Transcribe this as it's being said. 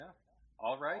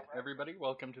right, everybody,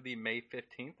 welcome to the May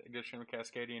 15th edition of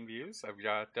Cascadian Views. I've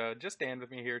got just Dan with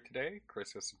me here today.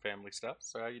 Chris has some family stuff.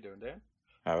 So how you doing, Dan?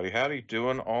 Howdy, howdy.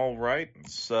 Doing all right.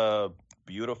 It's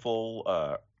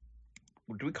beautiful.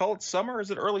 Do we call it summer?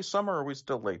 Is it early summer or are we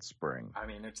still late spring? I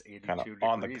mean, it's Kind of 82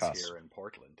 on the degrees cusp. here in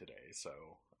Portland today, so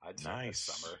I'd say it's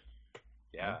Nice. summer.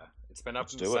 Yeah, Yeah, it's been up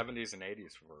let's in the do it. 70s and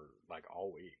 80s for like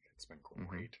all week. It's been hmm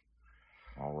great.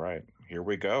 All right. Here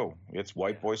we go. It's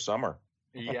white Yeah. boy summer.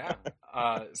 Yeah.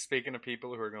 Speaking of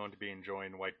people who are going to be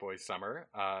enjoying White Boy Summer,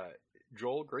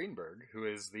 Joel Greenberg, who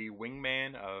is the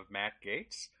wingman of Matt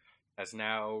Gaetz, has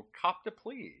now copped a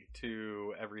plea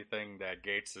to everything that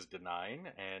Gaetz is denying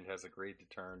and has agreed to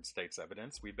turn state's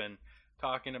evidence. We've been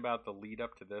talking about the lead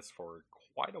up to this for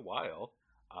quite a while,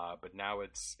 but now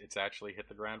it's actually hit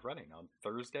the ground running. On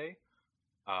Thursday,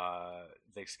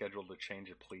 they scheduled a change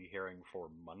of plea hearing for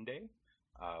Monday,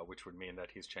 which would mean that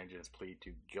he's changing his plea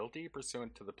to guilty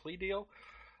pursuant to the plea deal.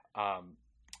 Um,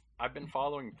 I've been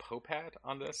following Popat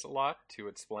on this a lot to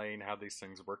explain how these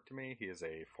things work to me. He is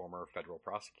a former federal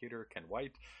prosecutor, Ken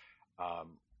White.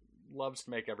 Um, Loves to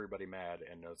make everybody mad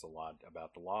and knows a lot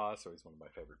about the law, so he's one of my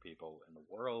favorite people in the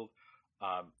world.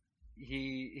 Um,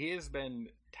 he has been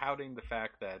touting the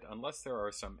fact that unless there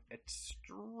are some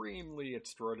extremely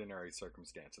extraordinary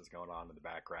circumstances going on in the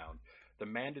background, the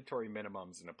mandatory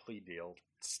minimums in a plea deal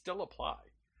still apply.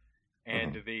 hmm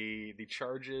And the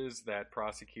charges that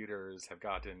prosecutors have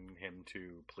gotten him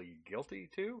to plead guilty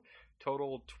to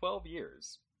total 12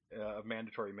 years of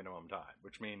mandatory minimum time,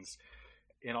 which means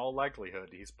in all likelihood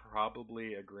he's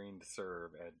probably agreeing to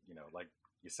serve at, like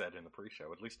you said in the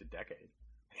pre-show, at least a decade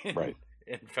in Right.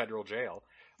 in federal jail,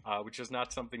 which is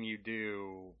not something you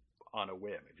do on a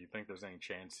whim. If you think there's any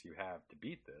chance you have to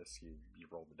beat this, you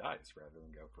roll the dice rather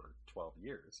than go for 12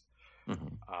 years. hmm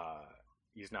Uh,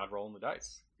 he's not rolling the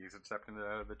dice. He's accepting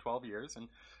the 12 years, and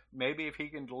maybe if he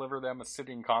can deliver them a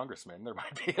sitting congressman, there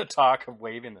might be a talk of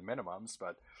waiving the minimums,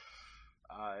 but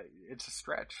it's a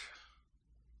stretch.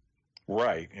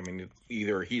 Right. I mean,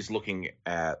 either he's looking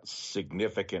at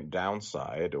significant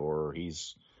downside or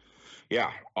he's,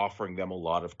 yeah, offering them a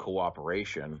lot of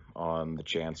cooperation on the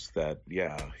chance that,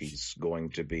 yeah, he's going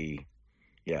to be,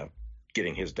 yeah,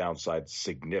 getting his downside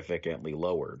significantly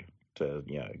lowered to,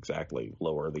 yeah, exactly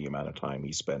lower the amount of time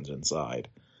he spends inside.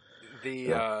 The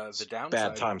That's bad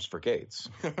downside, times for Gates.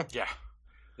 yeah,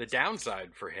 the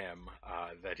downside for him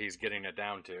that he's getting it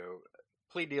down to.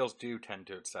 Plea deals do tend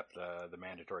to accept the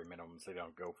mandatory minimums. They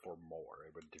don't go for more.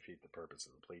 It would defeat the purpose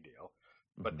of the plea deal.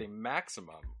 But Mhm. the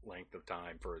maximum length of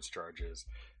time for his charges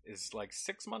is like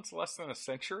 6 months less than a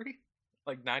century,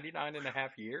 like 99 and a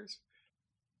half years,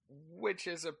 which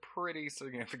is a pretty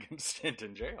significant stint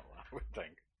in jail, I would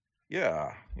think.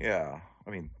 Yeah, yeah. I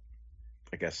mean,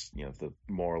 I guess, the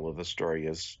moral of the story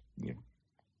is,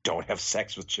 don't have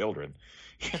sex with children.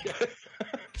 Yeah,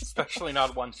 especially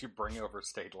not once you bring over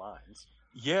state lines.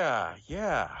 Yeah,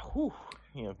 yeah. Whew.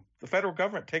 The federal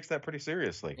government takes that pretty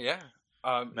seriously. Yeah.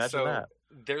 Imagine So that.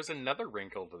 there's another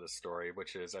wrinkle to the story,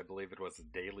 which is I believe it was the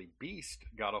Daily Beast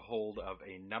got a hold of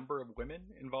a number of women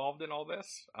involved in all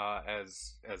this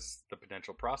as the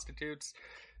potential prostitutes.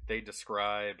 They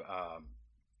describe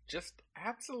just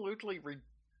absolutely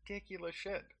ridiculous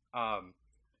shit.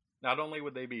 Not only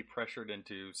would they be pressured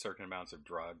into certain amounts of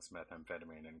drugs,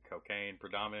 methamphetamine and cocaine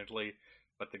predominantly,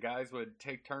 but the guys would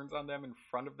take turns on them in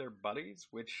front of their buddies,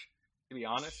 which, to be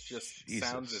honest, just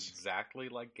sounds Jesus. exactly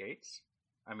like Gates.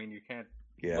 I mean, you can't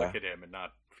Yeah. look at him and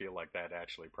not feel like that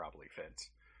actually probably fits.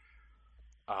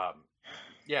 Um,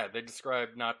 yeah, they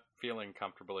describe not feeling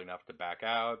comfortable enough to back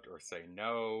out or say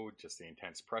no, just the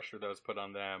intense pressure that was put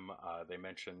on them. They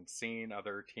mentioned seeing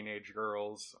other teenage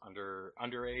girls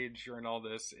underage during all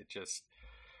this. It just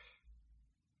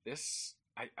this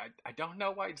I don't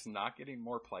know why it's not getting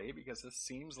more play because this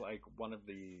seems like one of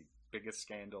the biggest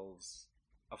scandals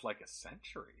of like a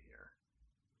century here.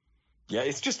 Yeah,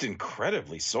 it's just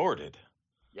incredibly sordid.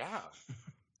 Yeah,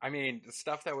 I mean the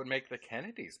stuff that would make the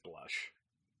Kennedys blush.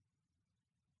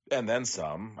 And then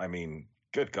some. I mean,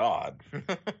 good God.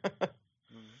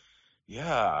 Mm.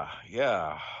 Yeah,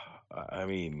 yeah. I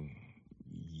mean,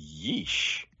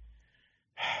 yeesh.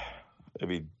 I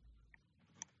mean,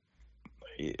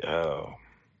 oh,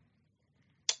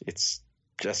 it's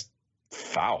just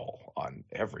foul on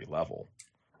every level.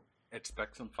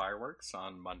 Expect some fireworks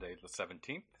on Monday the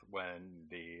 17th when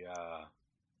the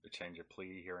change of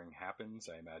plea hearing happens.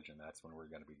 I imagine that's when we're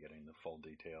going to be getting the full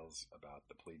details about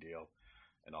the plea deal,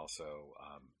 and also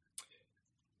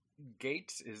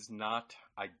Gates is not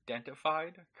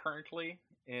identified currently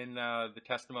in the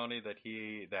testimony that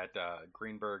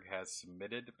Greenberg has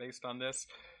submitted based on this.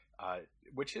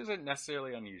 which isn't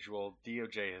necessarily unusual.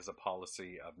 DOJ has a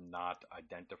policy of not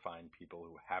identifying people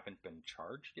who haven't been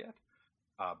charged yet.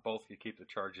 Both you keep the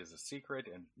charges a secret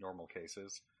in normal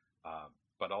cases,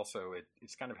 but also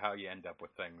it's kind of how you end up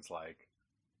with things like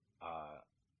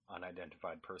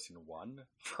unidentified person one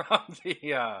from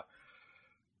the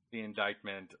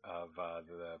indictment of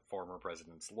the former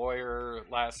president's lawyer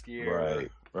last year.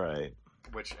 Right.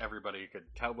 Which everybody could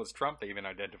tell was Trump. They even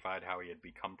identified how he had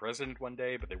become president one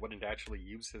day, but they wouldn't actually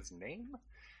use his name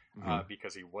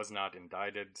because he was not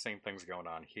indicted. Same thing's going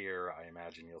on here. I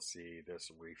imagine you'll see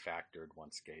this refactored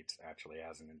once Gates actually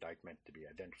has an indictment to be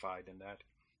identified in that.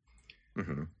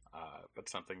 But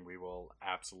something we will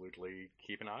absolutely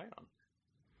keep an eye on.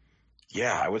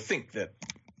 Yeah, I would think that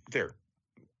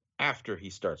after he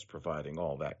starts providing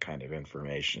all that kind of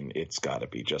information, it's got to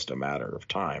be just a matter of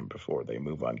time before they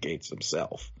move on Gates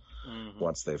himself.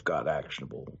 Once they've got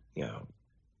actionable,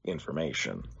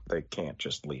 information, they can't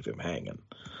just leave him hanging.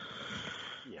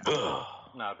 Yeah,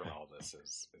 not when all this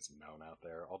is known out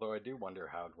there. Although I do wonder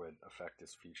how it would affect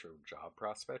his future job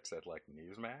prospects at like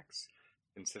Newsmax,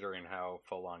 considering how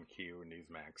full on Q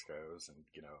Newsmax goes, and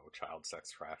child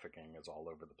sex trafficking is all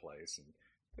over the place, and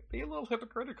it'd be a little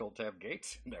hypocritical to have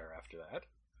Gates in there after that.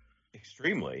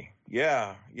 Extremely.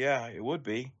 Yeah, it would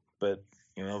be. But,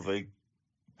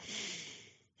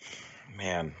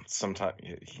 sometimes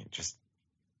just,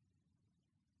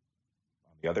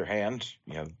 on the other hand,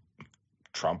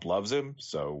 Trump loves him,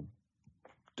 so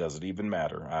does it even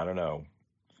matter? I don't know.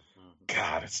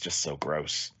 God, it's just so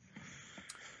gross.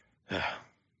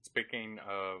 Speaking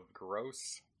of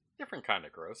gross, different kind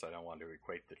of gross, I don't want to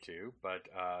equate the two, but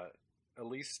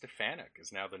Elise Stefanik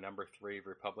is now the number 3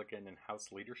 Republican in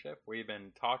House leadership. We've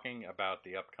been talking about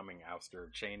the upcoming ouster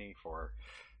of Cheney for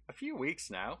a few weeks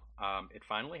now. It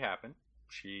finally happened.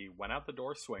 She went out the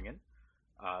door swinging.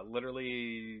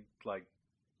 Literally,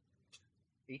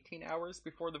 18 hours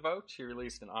before the vote, she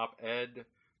released an op-ed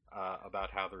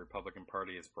about how the Republican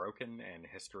Party is broken and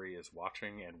history is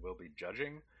watching and will be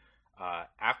judging.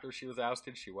 After she was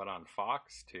ousted, she went on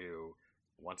Fox to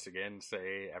once again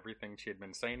say everything she had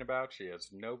been saying about. She has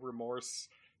no remorse,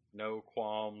 no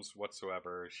qualms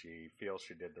whatsoever. She feels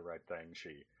she did the right thing.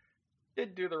 She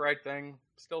did do the right thing.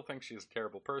 Still thinks she's a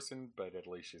terrible person, but at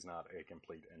least she's not a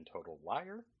complete and total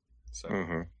liar. So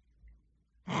you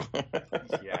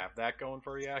have that going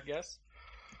for you, I guess.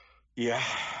 Yeah.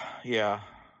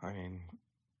 I mean,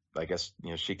 I guess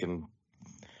she can.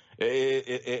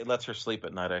 It lets her sleep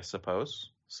at night, I suppose.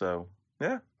 So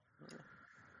yeah.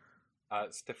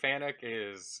 Stefanik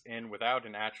is in without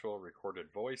an actual recorded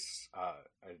vote.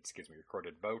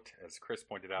 As Chris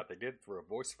pointed out, they did through a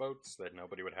voice vote so that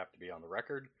nobody would have to be on the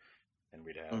record, and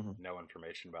we'd have no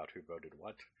information about who voted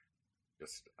what.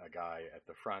 Just a guy at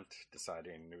the front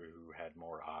deciding who had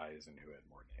more ayes and who had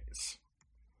more nays.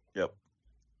 Yep.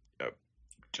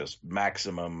 Just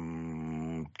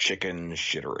maximum chicken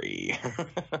shittery.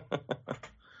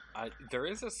 There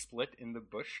is a split in the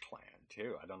Bush clan,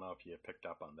 too. I don't know if you picked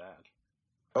up on that.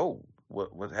 Oh,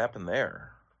 what happened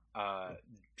there?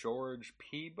 George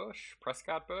P. Bush,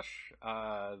 Prescott Bush,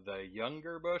 the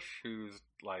younger Bush, who's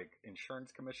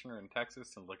insurance commissioner in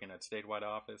Texas and looking at statewide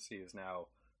office, he is now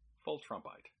full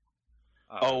Trumpite.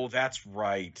 Oh, that's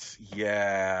right.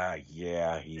 Yeah,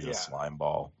 he's a slime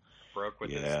ball. Broke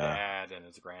with his dad and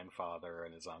his grandfather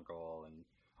and his uncle, and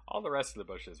all the rest of the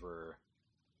Bushes were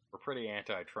pretty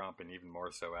anti-Trump, and even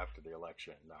more so after the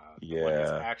election. The one who's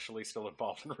actually still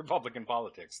involved in Republican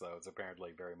politics, though, is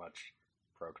apparently very much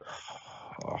pro-Trump.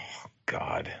 Oh,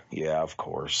 God. Yeah, of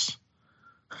course.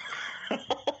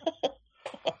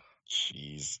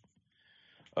 Jeez.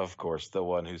 Of course, the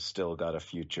one who's still got a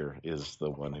future is the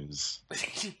one who's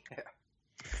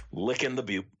licking the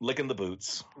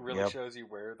boots. Really shows you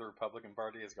where the Republican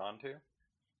Party has gone to.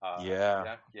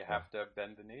 You have to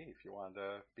bend the knee if you want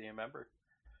to be a member.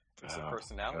 It's a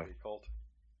personality cult.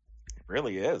 It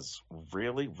really is.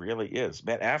 Really, really is.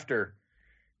 Man,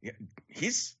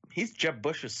 he's Jeb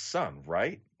Bush's son,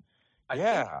 right? I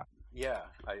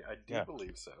do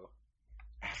believe so.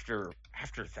 After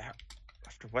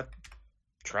what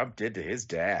Trump did to his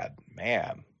dad,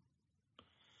 man,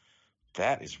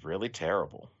 that is really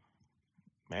terrible.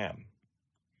 Man,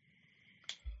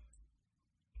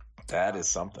 that is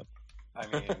something. I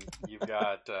mean, you've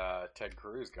got Ted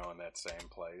Cruz going that same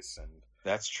place, and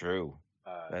that's true.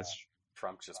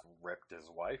 Trump just ripped his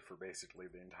wife for basically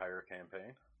the entire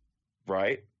campaign.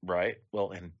 Right.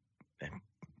 Well, and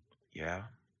yeah,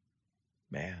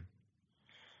 man,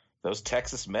 those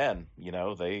Texas men,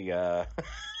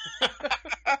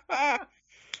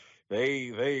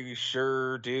 they they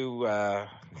sure do.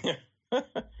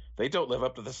 They don't live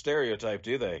up to the stereotype,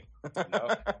 do they? No,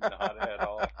 not at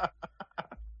all.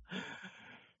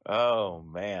 Oh,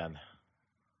 man.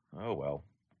 Oh, well.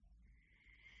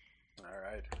 All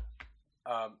right.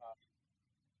 Um,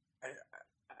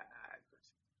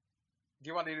 do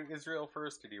you want to do Israel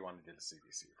first, or do you want to do the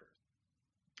CDC first?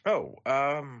 Oh,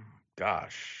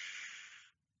 gosh.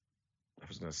 I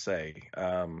was going to say,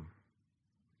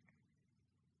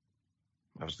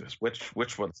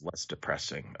 which one's less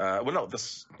depressing? Well, no,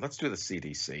 let's do the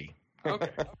CDC. Okay.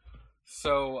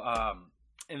 So,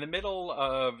 in the middle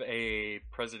of a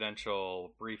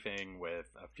presidential briefing with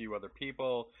a few other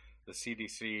people, the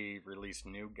CDC released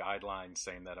new guidelines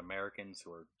saying that Americans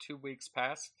who are 2 weeks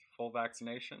past full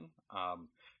vaccination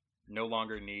no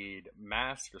longer need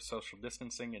masks or social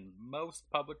distancing in most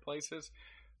public places.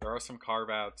 There are some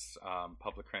carve-outs,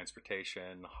 public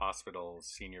transportation, hospitals,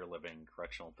 senior living,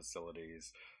 correctional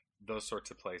facilities. Those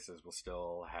sorts of places will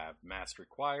still have masks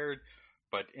required.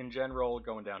 But in general,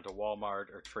 going down to Walmart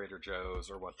or Trader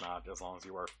Joe's or whatnot, as long as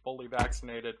you are fully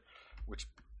vaccinated, which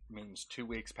means 2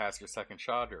 weeks past your second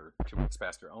shot or 2 weeks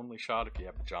past your only shot if you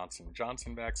have the Johnson &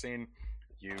 Johnson vaccine,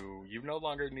 you no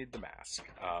longer need the mask.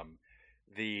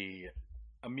 The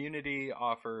immunity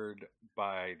offered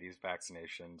by these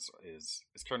vaccinations is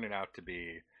turning out to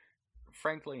be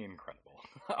frankly incredible.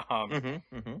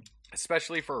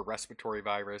 Especially for a respiratory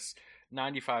virus.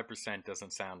 95%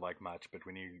 doesn't sound like much, but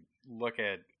when you look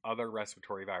at other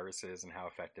respiratory viruses and how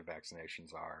effective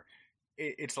vaccinations are,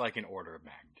 it's like an order of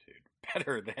magnitude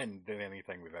better than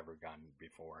anything we've ever gotten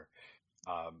before.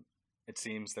 It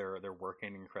seems they're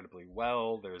working incredibly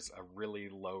well. There's a really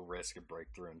low risk of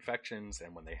breakthrough infections,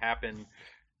 and when they happen,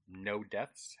 no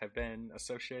deaths have been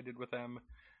associated with them.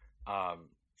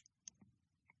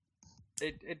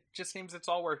 It just seems it's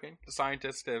all working. The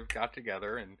scientists have got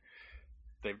together and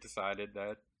they've decided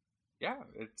that, yeah,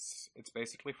 it's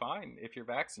basically fine if you're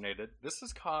vaccinated. This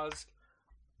has caused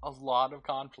a lot of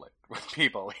conflict with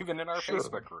people, even in our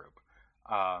Facebook group.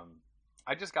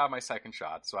 I just got my second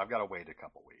shot, so I've got to wait a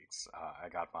couple weeks. I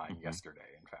got mine yesterday,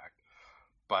 in fact.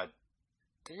 But,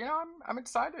 I'm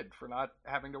excited for not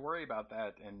having to worry about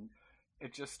that. And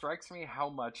it just strikes me how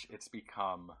much it's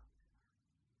become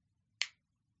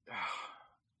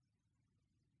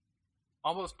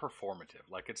almost performative.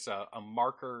 Like it's a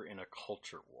marker in a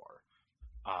culture war,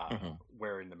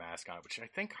 wearing the mask on, which I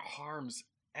think harms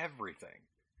everything.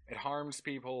 It harms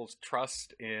people's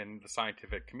trust in the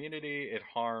scientific community. It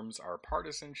harms our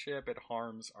partisanship. It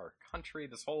harms our country.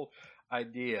 This whole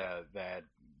idea that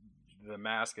the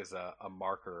mask is a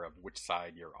marker of which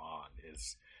side you're on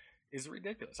is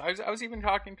ridiculous. I was even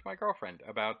talking to my girlfriend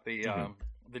about the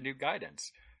new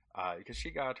guidance because she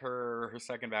got her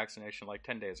second vaccination like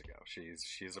 10 days ago.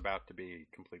 She's about to be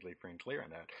completely free and clear on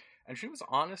that. And she was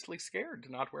honestly scared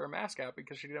to not wear a mask out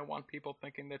because she didn't want people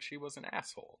thinking that she was an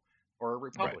asshole or a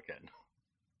Republican.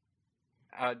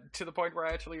 Right. To the point where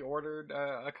I actually ordered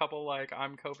a couple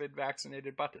I'm COVID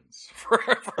vaccinated buttons for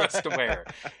us to wear.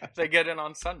 They get in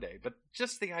on Sunday. But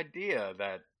just the idea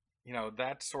that,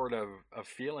 that sort of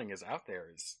feeling is out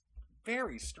there is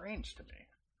very strange to me.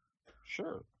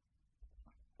 Sure.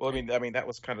 Well, I mean that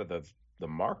was kind of the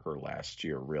marker last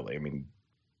year, really. I mean,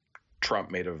 Trump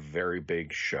made a very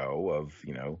big show of,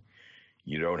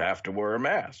 you don't have to wear a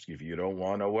mask if you don't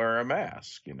want to wear a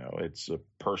mask. It's a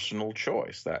personal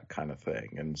choice, that kind of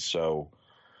thing. And so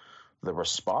the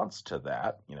response to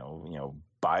that,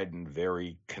 Biden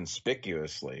very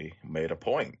conspicuously made a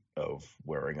point of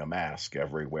wearing a mask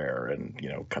everywhere and,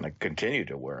 kind of continued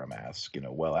to wear a mask,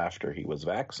 well after he was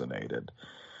vaccinated.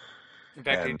 In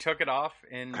fact, he took it off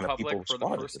in public for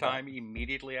the first time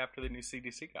immediately after the new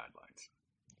CDC guidelines.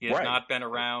 He has not been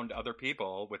around other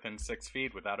people within 6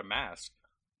 feet without a mask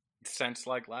since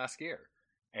last year.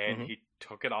 And he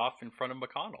took it off in front of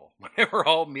McConnell when they were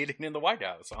all meeting in the White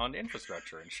House on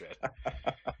infrastructure and shit.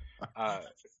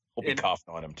 We'll be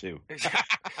coughing on him too.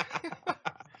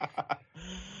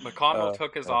 McConnell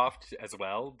took his off as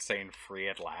well, saying free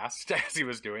at last as he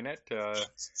was doing it.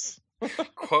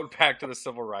 Quote back to the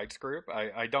civil rights group.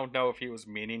 I don't know if he was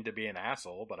meaning to be an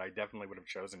asshole, but I definitely would have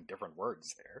chosen different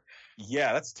words there.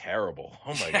 Yeah, that's terrible.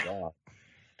 Oh my God.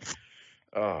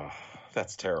 Oh,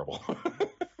 that's terrible.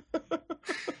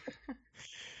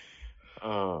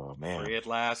 Oh man. Free at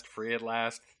last, free at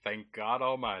last. Thank God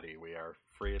Almighty, we are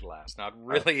free at last. Not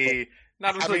really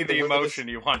the emotion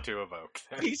you want to evoke.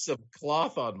 Piece of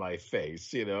cloth on my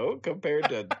face, compared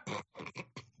to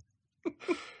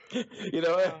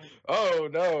oh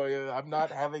no, I'm not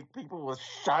having people with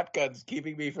shotguns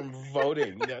keeping me from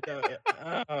voting.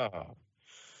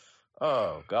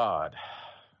 Oh God.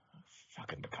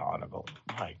 Fucking McConnell.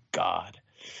 My God.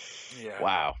 Yeah.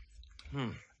 Wow. Hmm.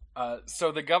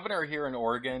 So the governor here in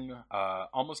Oregon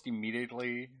almost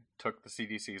immediately took the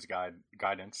CDC's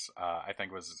guidance. I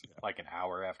think it was like an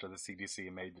hour after the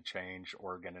CDC made the change.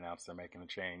 Oregon announced they're making the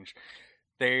change.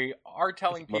 They are I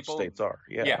telling think most people, states are.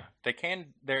 yeah, Yeah. they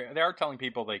can. They are telling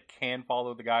people they can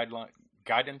follow the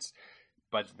guidance,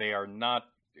 but they are not.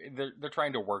 They're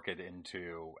trying to work it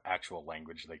into actual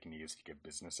language they can use to give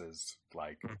businesses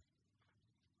like Hmm.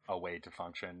 a way to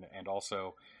function, and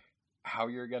also how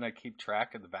you're going to keep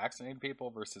track of the vaccinated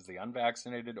people versus the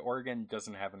unvaccinated. Oregon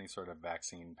doesn't have any sort of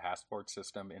vaccine passport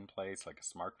system in place, like a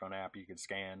smartphone app you could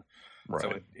scan. So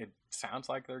Right. it sounds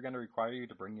like they're going to require you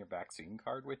to bring your vaccine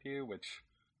card with you, which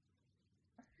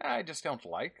I just don't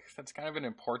like. That's kind of an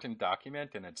important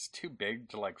document, and it's too big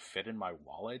to like fit in my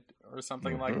wallet or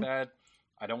something like Hmm. that.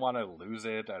 I don't want to lose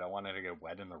it. I don't want it to get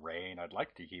wet in the rain. I'd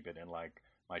like to keep it in like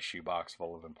my shoebox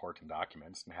full of important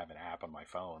documents and have an app on my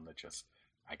phone that just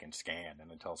I can scan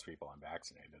and it tells people I'm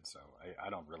vaccinated. So I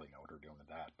don't really know what we're doing with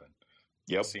that, but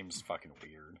it Yep. seems fucking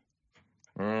weird.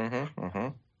 Hmm.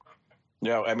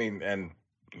 Yeah, I mean, and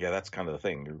yeah, that's kind of the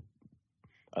thing.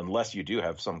 Unless you do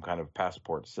have some kind of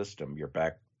passport system, you're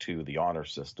back to the honor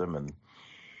system, and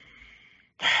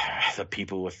the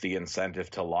people with the incentive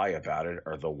to lie about it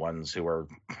are the ones who are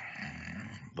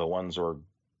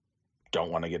don't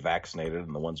want to get vaccinated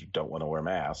and the ones who don't want to wear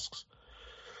masks.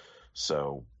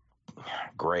 So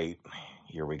great,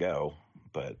 here we go.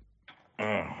 But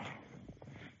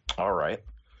all right.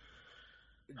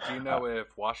 Do you know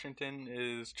if Washington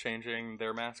is changing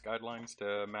their mask guidelines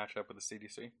to match up with the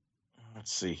CDC?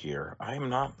 Let's see here. I'm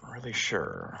not really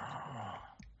sure.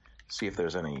 See if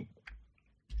there's any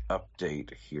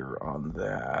update here on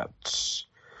that.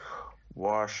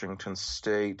 Washington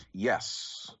State,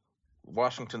 yes.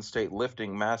 Washington State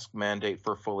lifting mask mandate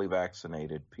for fully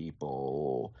vaccinated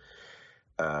people.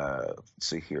 Let's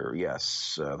see here.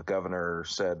 Yes, the governor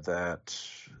said that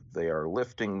they are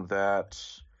lifting that.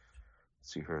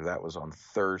 Let's see here. That was on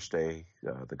Thursday.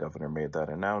 The governor made that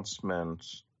announcement.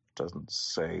 Doesn't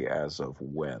say as of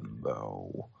when,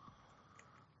 though.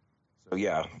 So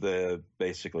yeah, the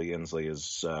basically Inslee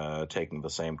is taking the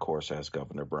same course as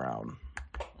Governor Brown.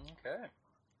 Okay.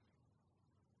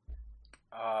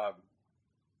 Um,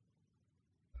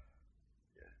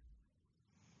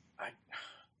 I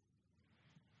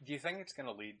do you think it's going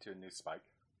to lead to a new spike?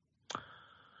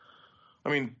 I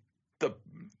mean, the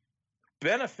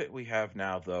benefit we have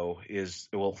now, though, is,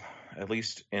 well, at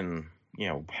least in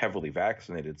heavily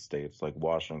vaccinated states like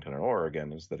Washington and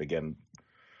Oregon, is that again,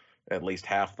 at least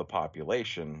half the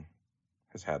population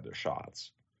has had their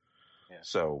shots. Yeah.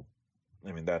 So,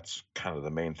 I mean, that's kind of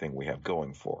the main thing we have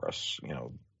going for us.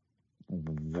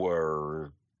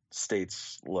 Where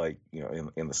states like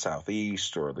in the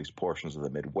Southeast, or at least portions of the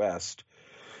Midwest,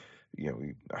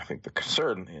 I think the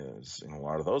concern is in a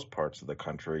lot of those parts of the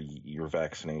country, your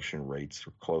vaccination rates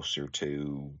are closer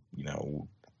to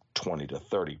 20 to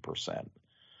 30%,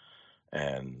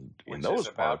 and in Which is those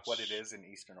about parts, what it is in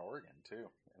Eastern Oregon too,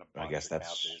 in a I bunch guess of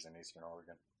that's counties in Eastern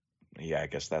Oregon. yeah, I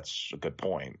guess that's a good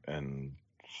point. And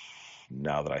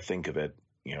now that I think of it,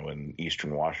 in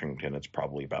Eastern Washington, it's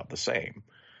probably about the same.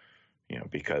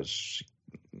 Because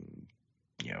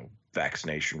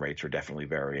vaccination rates are definitely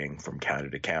varying from county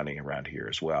to county around here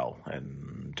as well,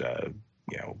 and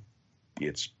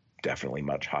it's definitely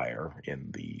much higher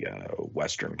in the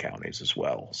western counties as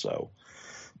well. So,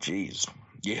 geez,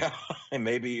 yeah, and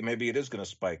maybe it is going to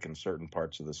spike in certain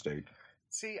parts of the state.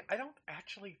 See, I don't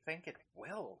actually think it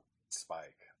will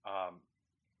spike.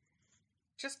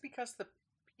 Just because the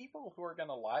people who are going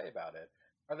to lie about it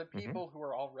are the Mm-hmm. people who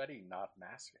are already not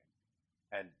masking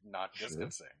and not Sure.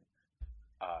 distancing.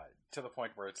 To the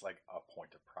point where it's like a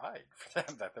point of pride for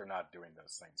them that they're not doing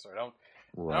those things. So I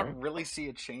Right. don't really see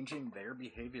it changing their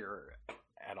behavior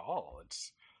at all.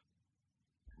 It's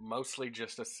mostly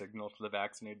just a signal to the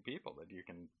vaccinated people that you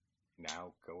can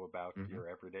now go about your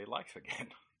everyday life again.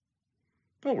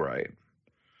 All right.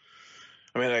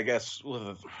 I mean, I guess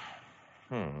with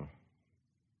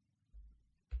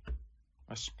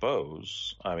I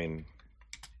suppose. I mean,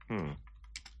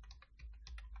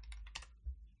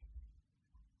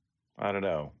 I don't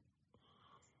know.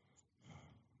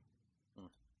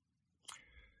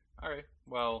 All right.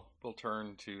 Well, we'll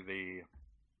turn to the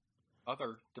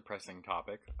other depressing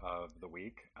topic of the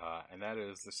week, and that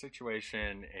is the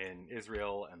situation in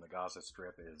Israel and the Gaza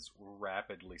Strip is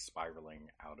rapidly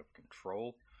spiraling out of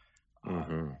control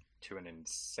to an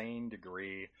insane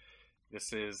degree.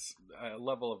 This is a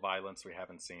level of violence we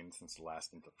haven't seen since the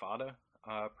last Intifada,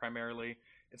 primarily.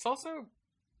 It's also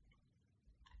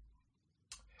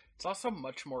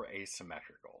much more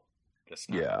asymmetrical this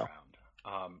time Yeah.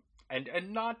 around,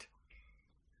 and not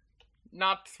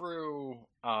not through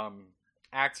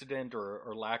accident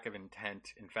or lack of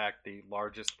intent. In fact, the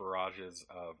largest barrages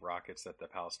of rockets that the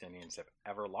Palestinians have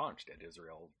ever launched at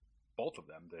Israel, both of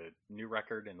them, the new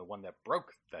record and the one that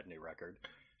broke that new record,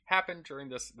 happened during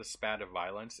this spat of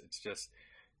violence. It's just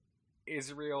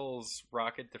Israel's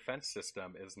rocket defense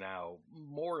system is now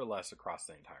more or less across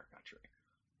the entire country.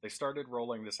 They started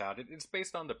rolling this out. It's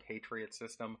based on the Patriot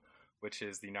system, which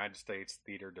is the United States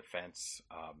Theater Defense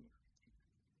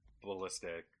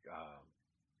ballistic.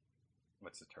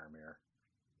 What's the term here?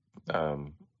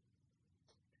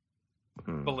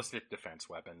 Ballistic defense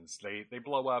weapons. They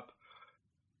blow up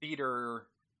theater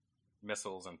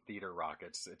missiles and theater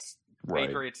rockets. It's Right.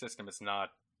 Patriot system is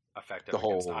not effective The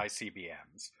against whole-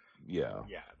 ICBMs. Yeah.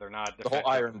 Yeah, they're not The whole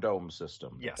effective. Iron Dome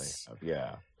system. that Yes. They have.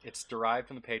 Yeah. It's derived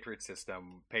from the Patriot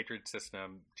system. Patriot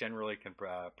system generally can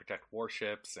protect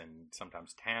warships and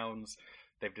sometimes towns.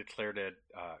 They've declared it,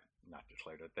 not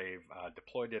declared it, they've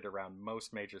deployed it around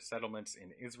most major settlements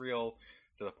in Israel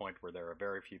to the point where there are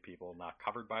very few people not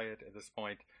covered by it at this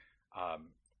point.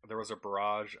 There was a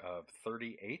barrage of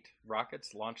 38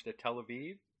 rockets launched at Tel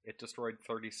Aviv. It destroyed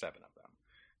 37 of them.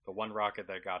 The one rocket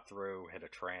that got through hit a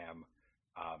tram.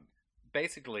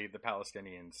 Basically, the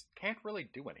Palestinians can't really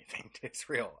do anything to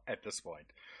Israel at this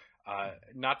point.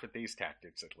 Not with these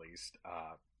tactics, at least.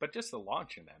 But just the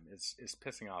launching them is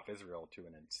pissing off Israel to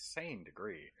an insane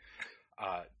degree.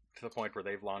 To the point where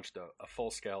they've launched a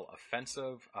full-scale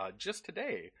offensive. Just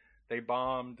today, they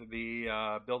bombed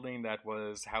the building that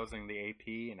was housing the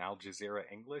AP and Al Jazeera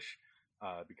English,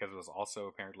 because it was also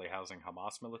apparently housing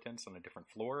Hamas militants on a different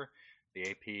floor. The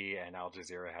AP and Al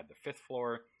Jazeera had the 5th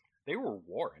floor. They were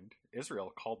warned.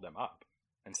 Israel called them up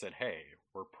and said, hey,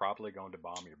 we're probably going to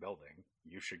bomb your building.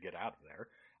 You should get out of there.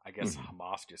 I guess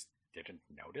Hamas just didn't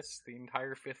notice the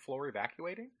entire 5th floor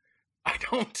evacuating. I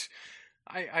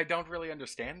don't really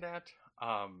understand that.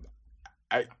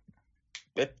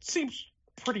 It seems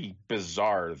pretty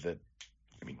bizarre that,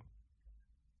 I mean,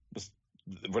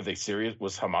 were they serious?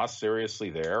 Was Hamas seriously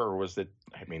there, or was it?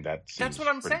 I mean, that's what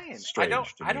I'm saying. I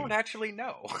don't actually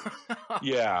know.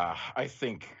 Yeah, I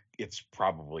think it's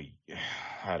probably,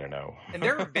 I don't know. And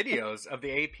there are videos of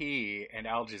the AP and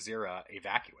Al Jazeera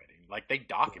evacuating. Like, they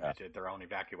documented their own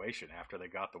evacuation after they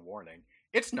got the warning.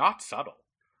 It's not subtle.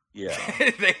 Yeah.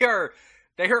 They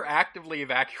are actively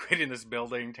evacuating this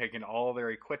building, taking all their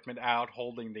equipment out,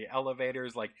 holding the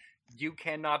elevators. Like, you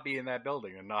cannot be in that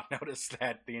building and not notice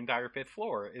that the entire 5th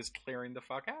floor is clearing the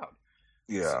fuck out.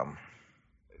 Yeah.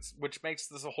 Which makes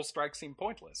this whole strike seem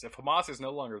pointless. If Hamas is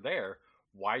no longer there,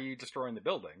 why are you destroying the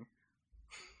building?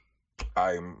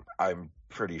 I'm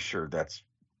pretty sure that's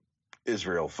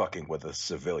Israel fucking with a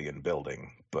civilian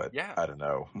building, but yeah. I don't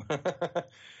know.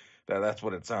 That's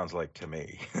what it sounds like to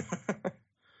me.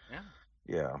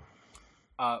 Yeah.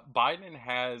 Biden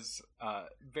has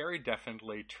very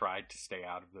definitely tried to stay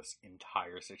out of this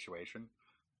entire situation,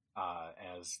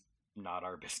 as not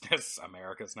our business.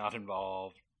 America's not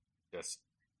involved. Just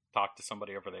talk to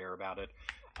somebody over there about it.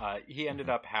 He ended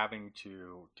up having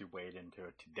to wade into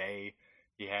it today.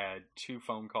 He had 2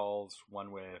 phone calls,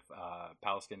 one with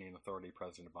Palestinian Authority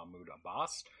President Mahmoud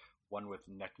Abbas, one with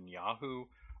Netanyahu.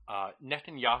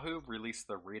 Netanyahu released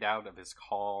the readout of his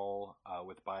call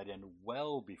with Biden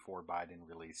well before Biden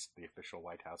released the official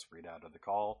White House readout of the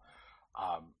call,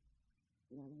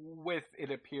 with,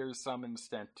 it appears, some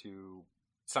intent to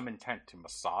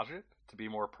massage it to be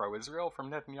more pro-Israel from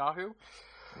Netanyahu.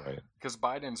 Right. Because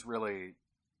Biden's really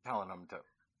telling him to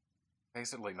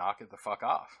basically knock it the fuck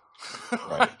off.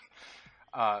 Right.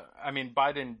 I mean,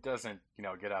 Biden doesn't,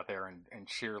 get out there and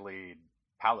cheerlead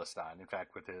Palestine. In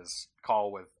fact, with his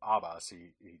call with Abbas,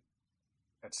 he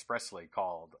expressly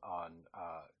called on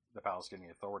the Palestinian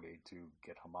Authority to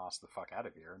get Hamas the fuck out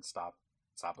of here and stop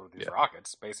it with these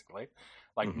rockets, basically.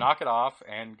 Like, knock it off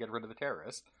and get rid of the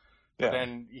terrorists. But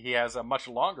then he has a much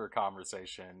longer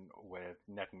conversation with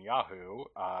Netanyahu,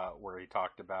 where he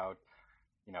talked about,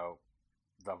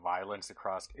 the violence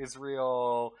across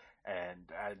Israel and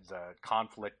the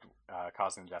conflict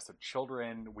causing the deaths of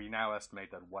children. We now estimate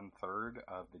that 1/3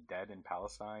 of the dead in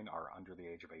Palestine are under the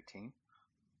age of 18.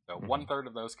 So 1/3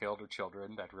 of those killed are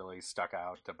children. That really stuck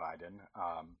out to Biden.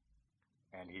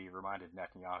 And he reminded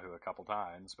Netanyahu a couple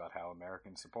times about how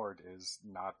American support is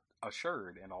not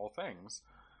assured in all things,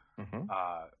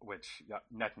 which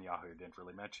Netanyahu didn't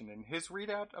really mention in his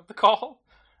readout of the call.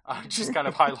 Just kind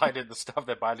of highlighted the stuff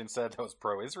that Biden said that was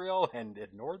pro-Israel and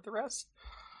ignored the rest.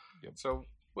 Yep. So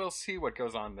we'll see what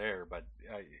goes on there, but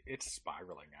it's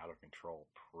spiraling out of control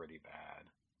pretty bad.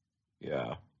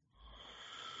 Yeah.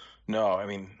 No, I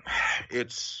mean,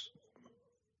 it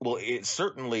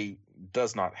certainly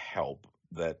does not help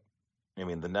that I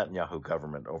mean, the Netanyahu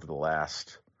government over the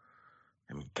last,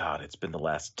 I mean, God, it's been the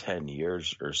last 10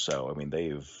 years or so. I mean,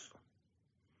 they've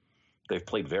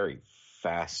played very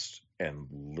fast and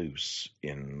loose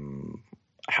in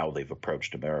how they've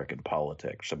approached American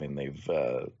politics. I mean, they've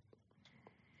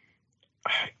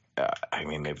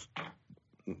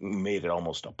made it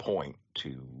almost a point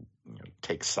to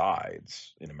take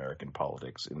sides in American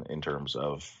politics in terms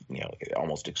of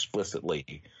almost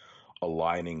explicitly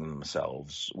aligning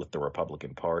themselves with the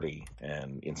Republican Party,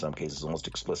 and in some cases almost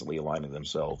explicitly aligning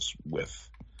themselves with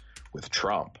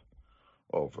Trump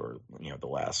over the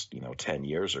last 10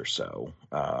 years or so.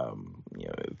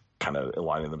 Kind of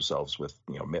aligning themselves with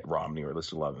Mitt Romney, or at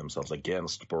least aligning themselves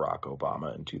against Barack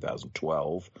Obama in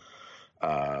 2012,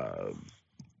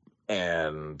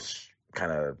 and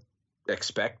kind of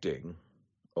expecting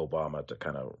Obama to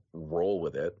kind of roll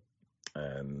with it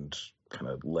and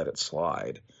kind of let it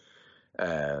slide.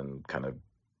 And kind of,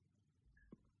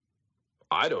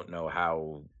 I don't know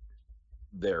how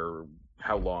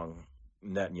long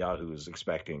Netanyahu is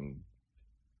expecting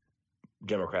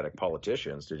Democratic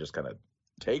politicians to just kind of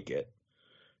take it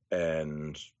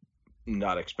and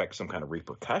not expect some kind of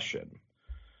repercussion,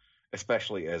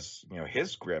 especially as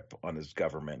his grip on his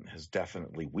government has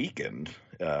definitely weakened.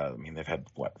 I mean, they've had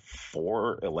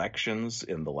 4 elections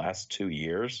in the last 2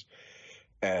 years,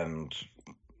 and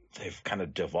they've kind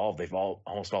of devolved. They've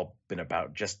almost all been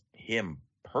about just him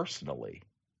personally.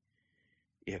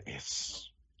 It's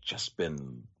just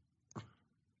been.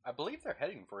 I believe they're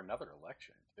heading for another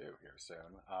election too here soon,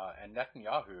 and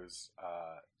Netanyahu's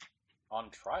on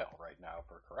trial right now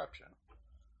for corruption.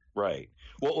 Right.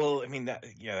 Well. I mean,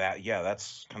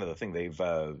 that's kind of the thing. They've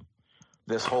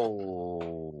this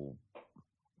whole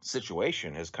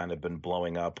situation has kind of been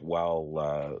blowing up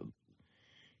while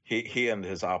he and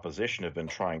his opposition have been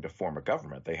trying to form a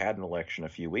government. They had an election a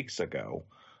few weeks ago.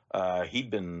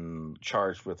 He'd been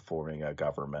charged with forming a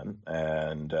government,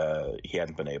 and he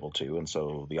hadn't been able to. And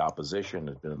so the opposition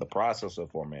has been in the process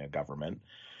of forming a government.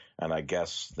 And I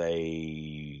guess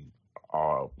he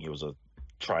was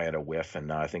trying to whiff, and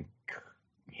now I think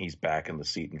he's back in the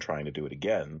seat and trying to do it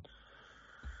again.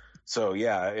 So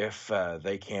yeah, if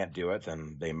they can't do it,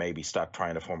 then they may be stuck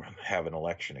trying to have an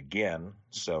election again.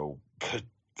 So good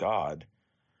God.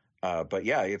 But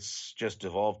yeah, it's just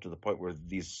evolved to the point where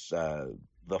the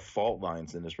fault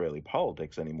lines in Israeli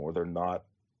politics anymore, they're not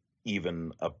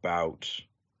even about,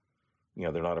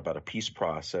 they're not about a peace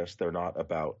process. They're not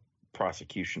about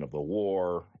prosecution of the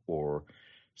war or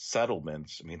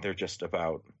settlements. I mean, they're just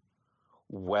about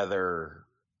whether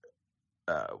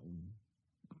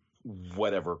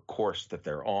whatever course that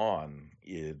they're on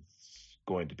is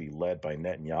going to be led by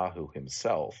Netanyahu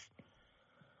himself,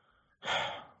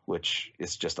 which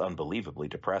is just unbelievably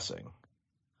depressing.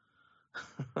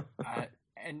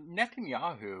 And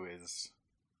Netanyahu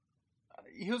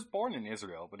he was born in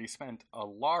Israel, but he spent a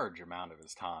large amount of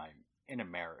his time in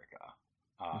America,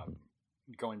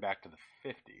 going back to the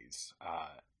 50s.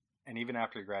 And even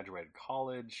after he graduated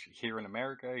college here in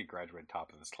America, he graduated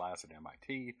top of his class at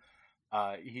MIT.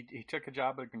 He took a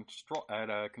job at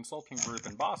a consulting group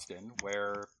in Boston,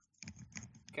 where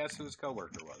guess whose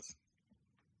coworker was?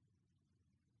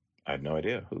 I have no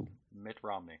idea who. Mitt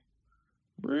Romney.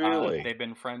 Really? They've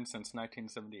been friends since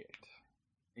 1978.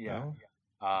 Yeah.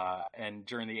 Oh. And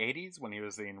during the 80s, when he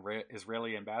was the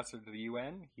Israeli ambassador to the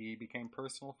UN, he became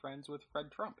personal friends with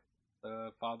Fred Trump,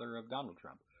 the father of Donald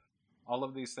Trump. All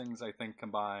of these things, I think,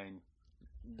 combine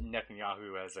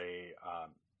Netanyahu as a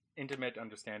intimate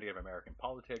understanding of American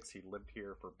politics. He lived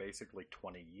here for basically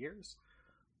 20 years,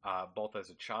 both as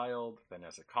a child, then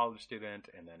as a college student,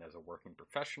 and then as a working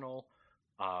professional.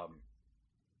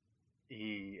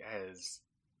 He has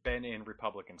been in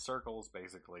Republican circles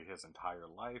basically his entire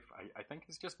life. I think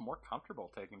he's just more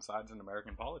comfortable taking sides in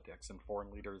American politics than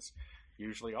foreign leaders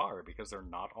usually are, because they're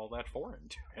not all that foreign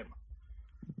to him.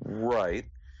 Right.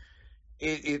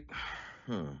 It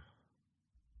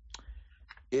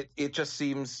just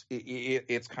seems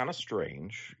it's kind of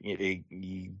strange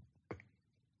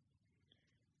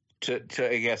to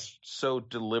I guess so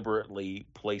deliberately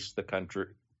place the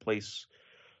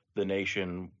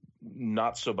nation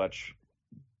not so much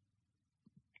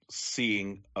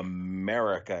seeing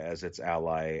America as its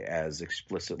ally as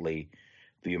explicitly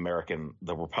the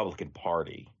Republican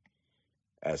Party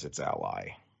as its ally.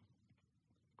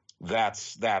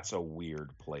 That's a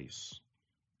weird place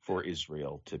for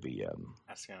Israel to be in.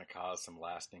 That's going to cause some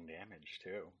lasting damage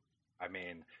too. I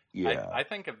mean, yeah. I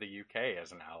think of the UK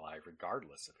as an ally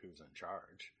regardless of who's in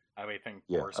charge. I may think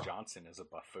Boris Johnson is a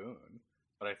buffoon,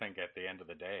 but I think at the end of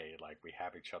the day, we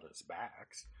have each other's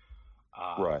backs.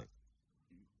 Right.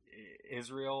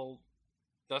 Israel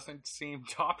doesn't seem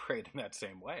to operate in that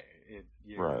same way.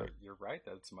 Right. You're right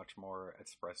that it's much more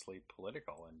expressly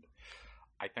political, and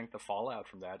I think the fallout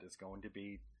from that is going to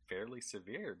be fairly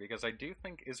severe because I do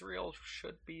think Israel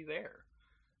should be there.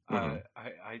 Mm-hmm.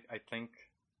 I think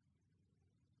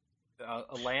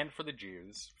a land for the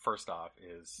Jews, first off,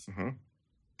 is Mm-hmm.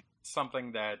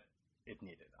 something that it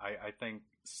needed. I think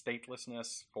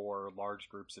statelessness for large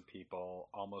groups of people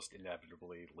almost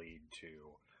inevitably lead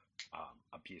to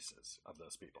abuses of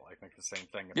those people. I think the same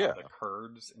thing Yeah. about the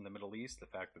Kurds in the Middle East. The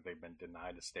fact that they've been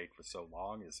denied a state for so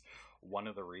long is one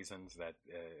of the reasons that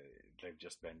they've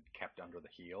just been kept under the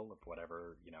heel of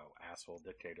whatever asshole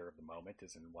dictator of the moment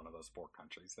is in one of those four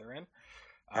countries they're in.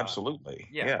 Absolutely.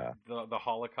 Yeah, Yeah. the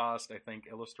Holocaust, I think,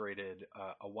 illustrated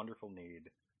a wonderful need.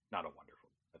 Not a wonderful.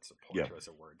 That's a poor Yeah. choice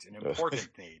of words. An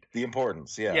important need. The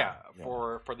importance. Yeah. Yeah,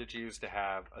 for the Jews to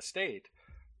have a state,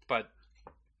 but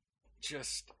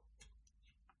just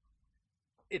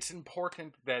it's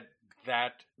important that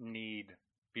that need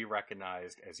be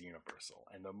recognized as universal.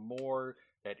 And the more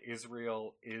that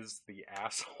Israel is the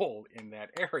asshole in that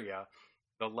area,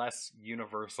 the less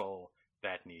universal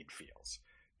that need feels.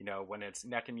 When it's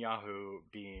Netanyahu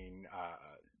being,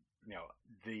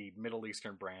 the Middle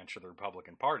Eastern branch of the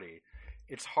Republican Party,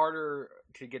 it's harder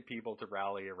to get people to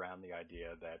rally around the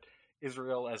idea that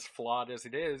Israel, as flawed as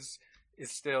it is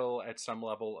still at some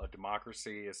level a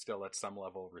democracy, is still at some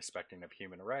level respecting of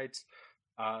human rights,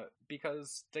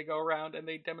 because they go around and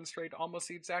they demonstrate almost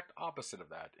the exact opposite of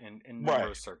that in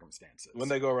numerous circumstances. When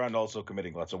they go around also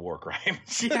committing lots of war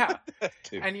crimes. Yeah.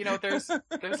 And there's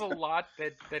a lot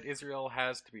that Israel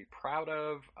has to be proud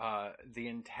of. The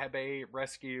Entebbe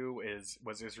rescue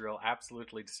was Israel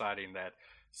absolutely deciding that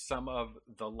some of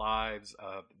the lives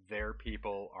of their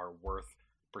people are worth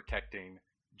protecting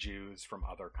Jews from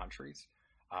other countries.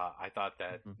 I thought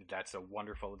that that's a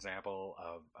wonderful example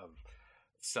of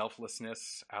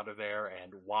selflessness out of there,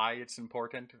 and why it's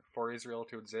important for Israel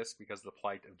to exist, because the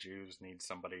plight of Jews needs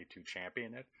somebody to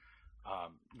champion it.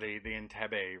 The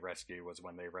Entebbe rescue was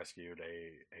when they rescued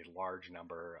a large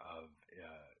number of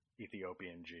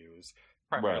Ethiopian Jews,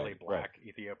 primarily black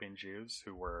Ethiopian Jews,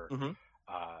 who were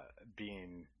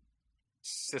being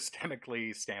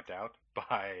systemically stamped out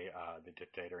by the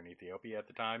dictator in Ethiopia at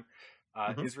the time.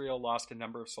 Israel lost a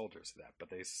number of soldiers to that, but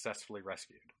they successfully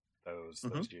rescued those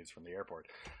Jews from the airport.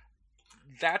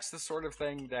 That's the sort of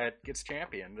thing that gets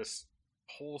championed, this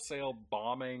wholesale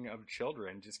bombing of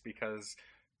children just because,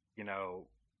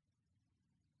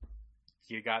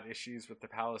 you got issues with the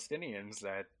Palestinians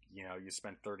that, you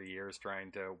spent 30 years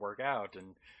trying to work out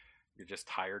and you're just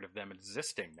tired of them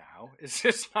existing now. It's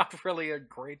just not really a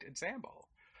great example.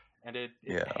 And it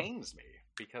pains me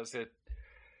because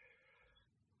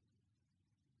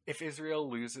if Israel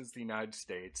loses the United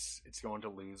States, it's going to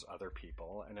lose other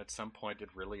people. And at some point, it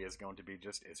really is going to be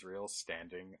just Israel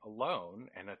standing alone.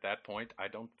 And at that point, I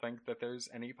don't think that there's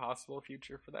any possible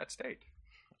future for that state.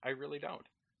 I really don't.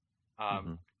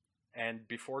 And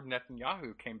before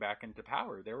Netanyahu came back into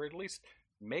power, they were at least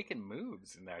making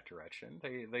moves in that direction.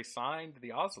 They signed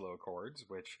the Oslo Accords,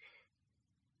 which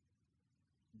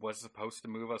was supposed to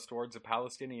move us towards a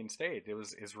Palestinian state. It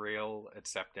was Israel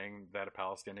accepting that a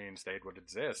Palestinian state would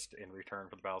exist in return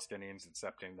for the Palestinians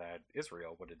accepting that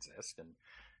Israel would exist, and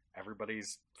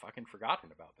everybody's fucking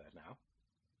forgotten about that now.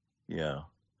 Yeah.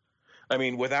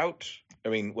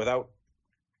 Without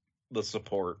the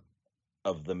support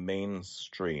of the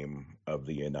mainstream of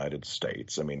the United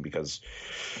States, because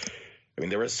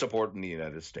there is support in the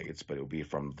United States, but it would be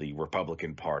from the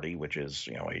Republican Party, which is,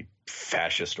 a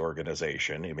fascist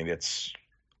organization. It's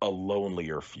a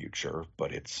lonelier future,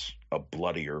 but it's a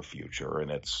bloodier future, and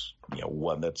it's,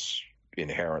 one that's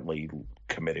inherently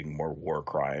committing more war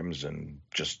crimes and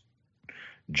just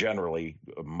generally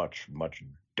a much, much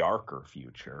darker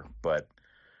future. But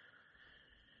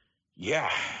yeah,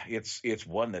 it's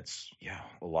one that's,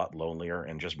 a lot lonelier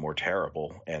and just more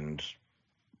terrible, and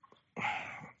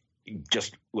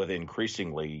just with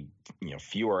increasingly,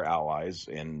 fewer allies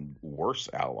and worse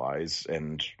allies,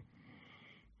 and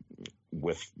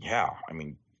with,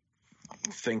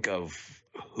 think of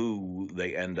who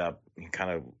they end up kind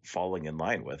of falling in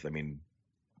line with. It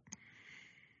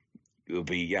would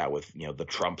be, with, the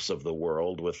Trumps of the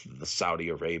world, with the Saudi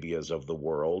Arabias of the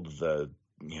world, the,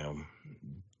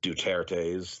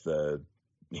 Dutertes, the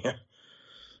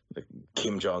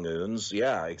Kim Jong-uns.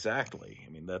 Yeah, exactly.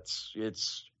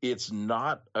 It's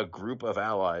not a group of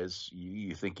allies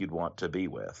you think you'd want to be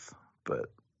with,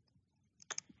 but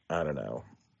I don't know.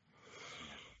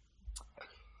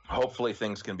 Hopefully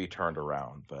things can be turned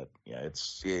around, but it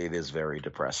is very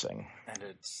depressing. And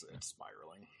it's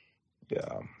spiraling.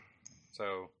 Yeah.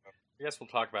 So I guess we'll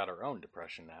talk about our own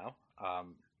depression now.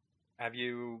 Have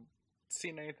you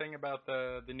seen anything about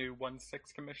the new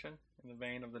 1/6 Commission in the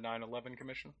vein of the 9/11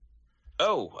 Commission?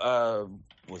 Oh,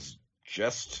 was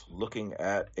just looking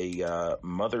at a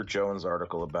Mother Jones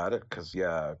article about it because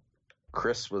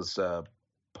Chris was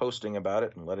posting about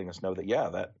it and letting us know that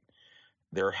that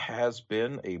there has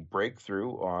been a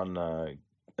breakthrough on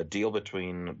a deal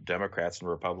between Democrats and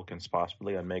Republicans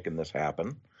possibly on making this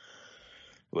happen,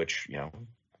 which,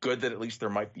 good that at least there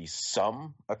might be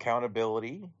some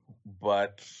accountability,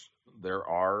 but there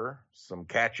are some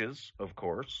catches, of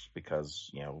course, because,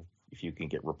 if you can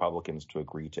get Republicans to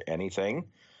agree to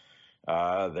anything,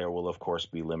 there will, of course,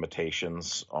 be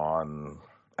limitations on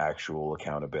actual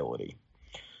accountability.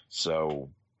 So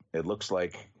it looks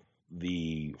like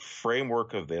the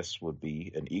framework of this would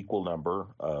be an equal number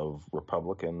of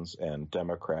Republicans and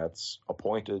Democrats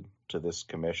appointed to this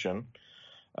commission,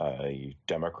 a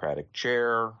Democratic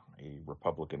chair, a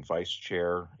Republican vice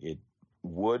chair. It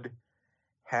would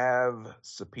have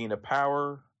subpoena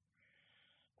power,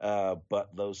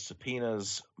 but those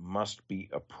subpoenas must be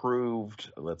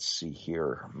approved. Let's see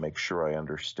here. Make sure I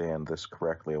understand this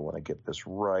correctly. I want to get this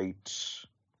right.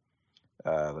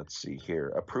 Let's see here.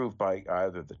 Approved by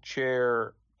either the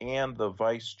chair and the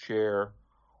vice chair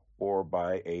or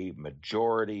by a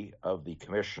majority of the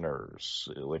commissioners,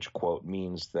 which, quote,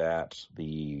 means that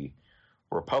the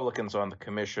Republicans on the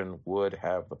commission would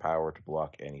have the power to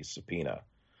block any subpoena.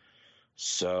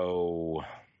 So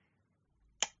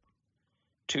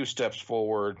 2 steps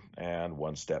forward and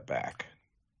 1 step back.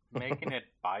 Making it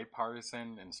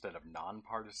bipartisan instead of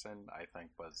nonpartisan, I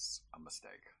think, was a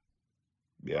mistake.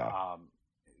 Yeah.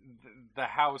 The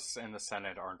House and the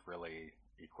Senate aren't really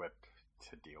equipped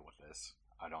to deal with this,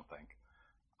 I don't think.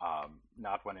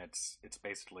 Not when it's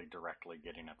basically directly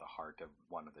getting at the heart of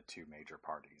one of the 2 major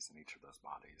parties in each of those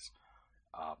bodies.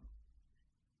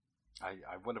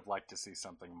 I would have liked to see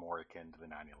something more akin to the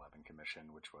 9/11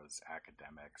 Commission, which was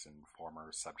academics and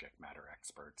former subject matter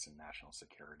experts in national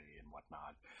security and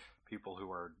whatnot, people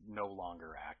who are no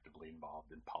longer actively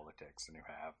involved in politics and who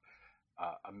have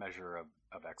a measure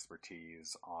of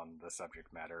expertise on the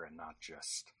subject matter and not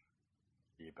just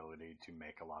the ability to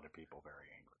make a lot of people very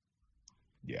angry.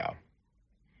 Yeah.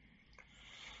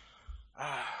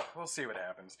 We'll see what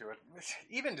happens to it.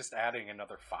 Even just adding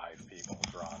another 5 people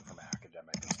drawn from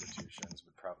academic institutions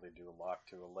would probably do a lot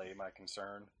to allay my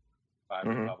concern. 5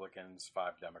 Republicans,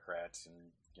 5 Democrats,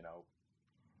 and,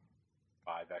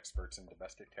 5 experts in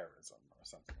domestic terrorism or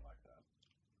something like that.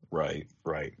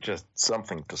 Right. Just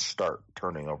something to start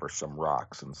turning over some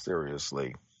rocks and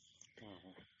seriously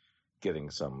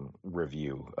getting some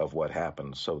review of what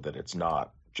happened so that it's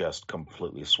not just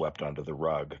completely swept under the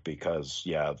rug because,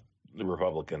 the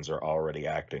Republicans are already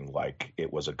acting like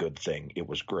it was a good thing. It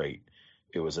was great.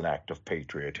 It was an act of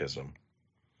patriotism.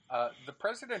 The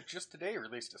president just today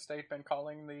released a statement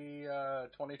calling the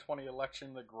 2020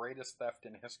 election the greatest theft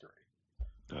in history.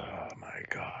 Oh, my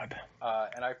God.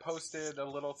 And I posted a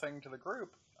little thing to the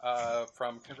group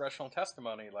from congressional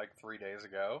testimony like 3 days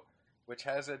ago, which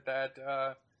has it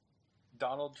that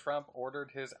Donald Trump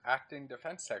ordered his acting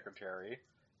defense secretary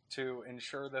to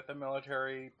ensure that the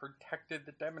military protected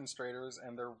the demonstrators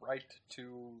and their right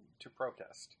to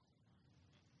protest.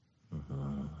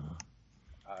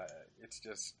 It's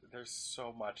just, there's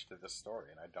so much to this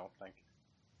story, and I don't think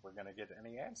we're going to get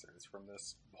any answers from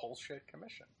this bullshit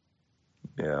commission.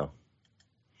 Yeah.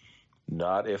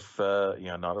 Not if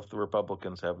the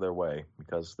Republicans have their way,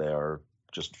 because they are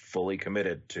just fully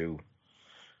committed to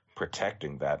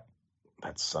protecting that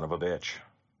son of a bitch.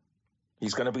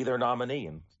 He's going to be their nominee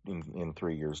in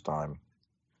 3 years' time.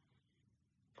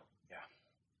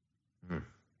 Yeah.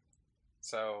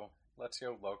 So let's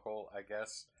go local, I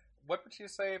guess. What would you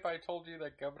say if I told you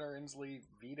that Governor Inslee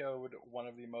vetoed one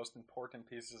of the most important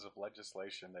pieces of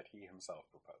legislation that he himself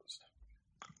proposed?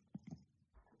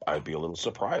 I'd be a little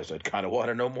surprised. I'd kind of want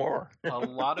to know more. A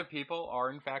lot of people are,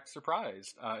 in fact,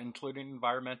 surprised, including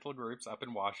environmental groups up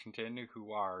in Washington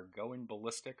who are going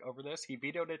ballistic over this. He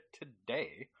vetoed it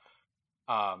today.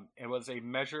 It was a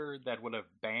measure that would have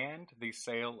banned the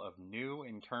sale of new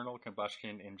internal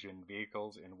combustion engine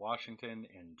vehicles in Washington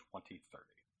in 2030.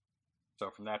 So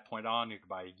from that point on, you could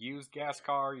buy a used gas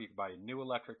car, you could buy a new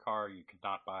electric car, you could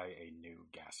not buy a new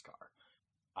gas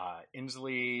car.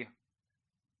 Inslee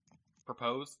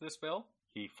proposed this bill.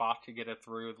 He fought to get it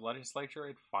through the legislature.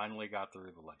 It finally got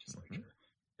through the legislature.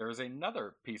 There is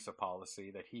another piece of policy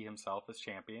that he himself has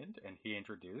championed and he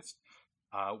introduced,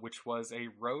 which was a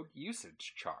road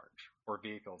usage charge for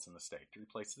vehicles in the state to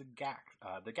replace the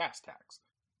gas tax.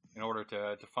 in order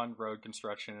to fund road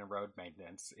construction and road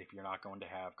maintenance, if you're not going to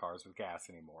have cars with gas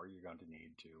anymore, you're going to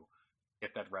need to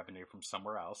get that revenue from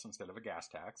somewhere else instead of a gas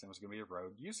tax, and it was going to be a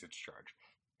road usage charge.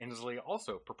 Inslee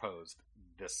also proposed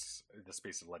this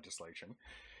piece of legislation.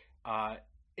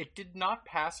 It did not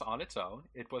pass on its own.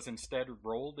 It was instead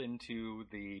rolled into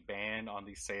the ban on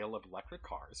the sale of electric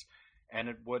cars, and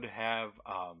it would have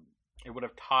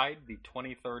tied the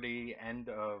 2030 end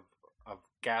of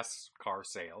gas car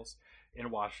sales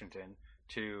in Washington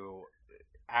to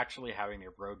actually having a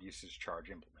road usage charge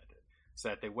implemented, so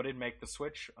that they wouldn't make the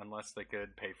switch unless they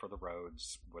could pay for the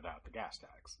roads without the gas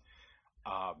tax.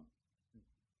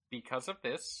 Because of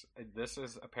this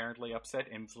has apparently upset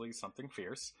Inslee something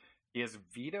fierce. He has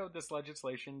vetoed this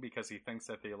legislation because he thinks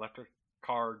that the electric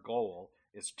car goal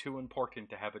is too important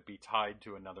to have it be tied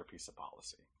to another piece of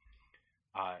policy.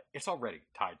 It's already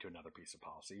tied to another piece of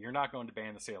policy. You're not going to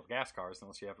ban the sale of gas cars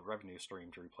unless you have a revenue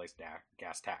stream to replace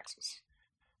gas taxes.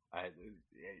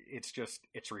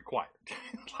 It's required.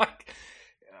 Like,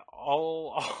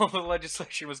 all the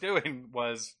legislation was doing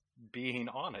was being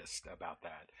honest about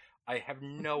that. I have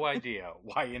no idea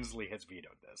why Inslee has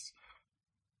vetoed this.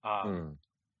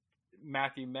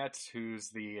 Matthew Metz, who's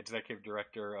the executive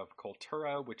director of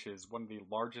Cultura, which is one of the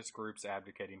largest groups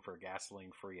advocating for a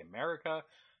gasoline-free America,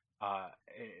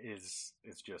 is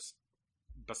just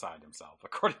beside himself.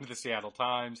 According to the Seattle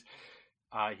Times,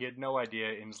 he had no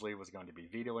idea Inslee was going to be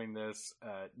vetoing this.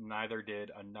 Neither did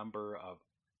a number of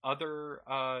other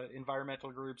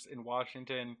environmental groups in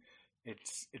Washington.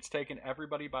 It's taken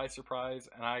everybody by surprise,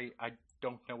 and I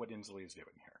don't know what Inslee is doing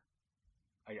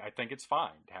here. I think it's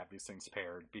fine to have these things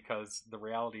paired, because the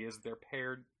reality is they're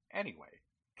paired anyway.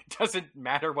 It doesn't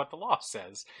matter what the law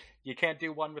says. You can't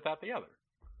do one without the other.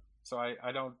 So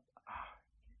I don't...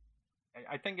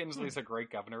 I think Inslee's a great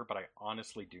governor, but I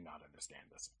honestly do not understand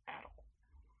this at all.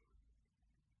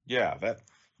 Yeah, that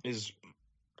is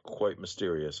quite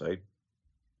mysterious. I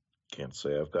can't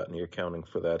say I've got any accounting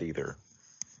for that either.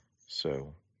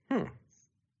 So,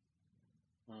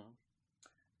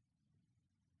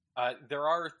 there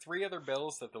are 3 other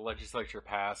bills that the legislature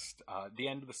passed. The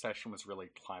end of the session was really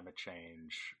climate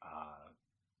change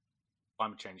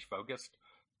focused.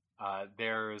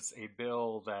 There's a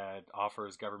bill that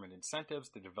offers government incentives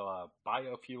to develop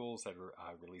biofuels that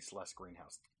release less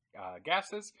greenhouse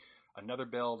gases. Another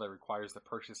bill that requires the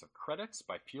purchase of credits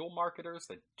by fuel marketers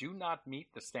that do not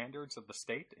meet the standards of the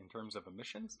state in terms of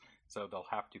emissions, so they'll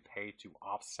have to pay to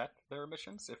offset their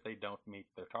emissions if they don't meet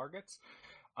their targets.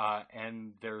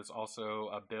 And there's also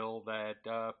a bill that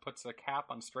puts a cap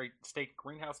on state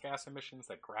greenhouse gas emissions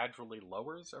that gradually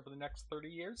lowers over the next 30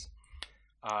 years,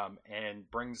 and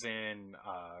brings in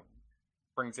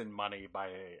money by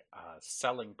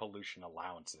selling pollution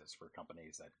allowances for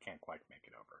companies that can't quite make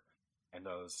it over. And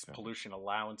those pollution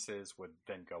allowances would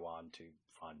then go on to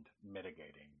fund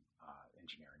mitigating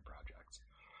engineering projects.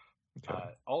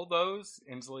 Okay. All those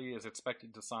Inslee is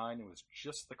expected to sign. It was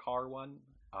just the car one,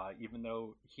 even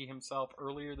though he himself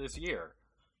earlier this year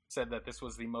said that this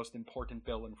was the most important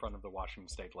bill in front of the Washington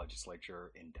State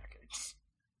Legislature in decades.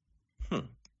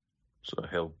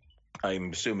 So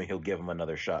I'm assuming he'll give him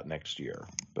another shot next year.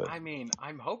 But I mean,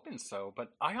 I'm hoping so,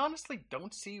 but I honestly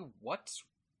don't see what's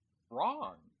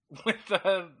wrong with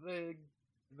the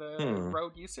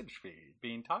road usage fee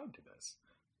being tied to this.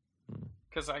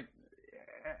 Because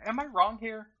am I wrong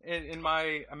here? In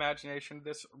my imagination,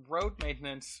 this road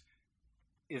maintenance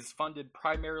is funded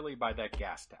primarily by that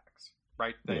gas tax,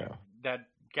 right? That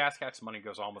gas tax money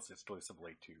goes almost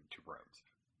exclusively to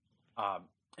roads.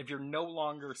 If you're no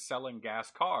longer selling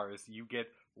gas cars, you get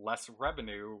less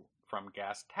revenue from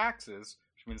gas taxes,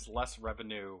 which means less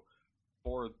revenue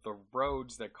for the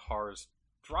roads that cars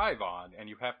drive on, and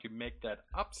you have to make that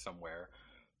up somewhere.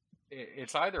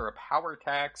 It's either a power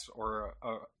tax or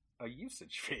a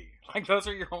usage fee. Like, those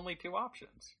are your only 2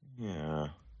 options. Yeah.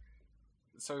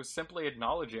 So simply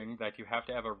acknowledging that you have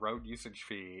to have a road usage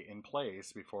fee in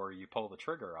place before you pull the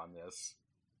trigger on this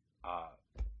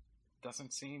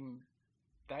doesn't seem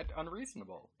that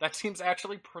unreasonable. That seems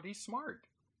actually pretty smart.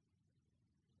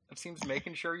 It seems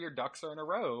making sure your ducks are in a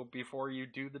row before you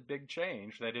do the big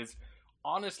change that is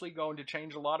honestly going to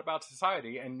change a lot about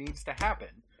society and needs to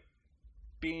happen.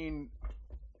 Being,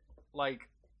 like,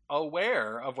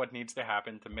 aware of what needs to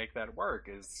happen to make that work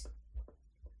is,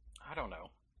 I don't know.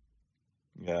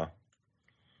 Yeah.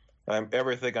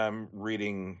 Everything I'm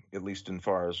reading, at least as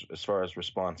far as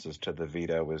responses to the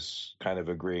veto, is kind of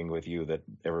agreeing with you that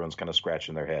everyone's kind of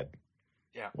scratching their head.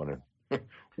 Yeah. Wondering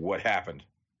what happened.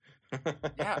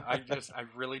 Yeah, I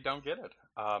really don't get it.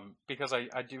 Because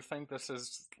I do think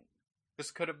this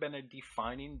could have been a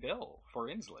defining bill for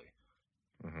Inslee.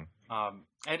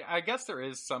 And I guess there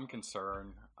is some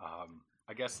concern.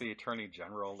 I guess the Attorney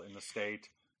General in the state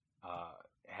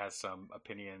has some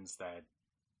opinions that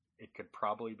it could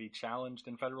probably be challenged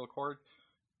in federal court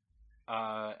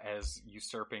as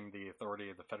usurping the authority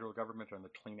of the federal government on the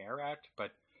Clean Air Act.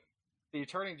 But the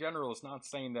Attorney General is not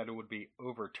saying that it would be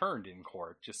overturned in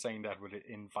court, just saying that it would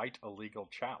invite a legal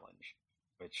challenge,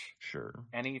 which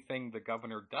anything the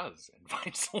governor does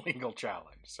invites a legal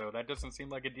challenge. So that doesn't seem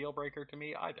like a deal breaker to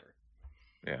me either.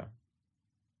 Yeah.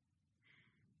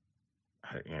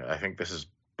 I think this is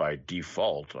by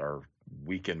default our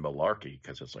weekend malarkey,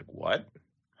 because it's like, what?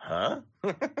 Huh?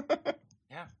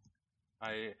 Yeah.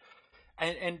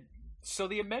 And so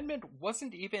the amendment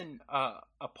wasn't even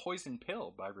a poison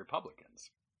pill by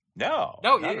Republicans. No,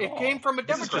 it came from a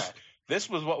Democrat. This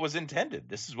was what was intended.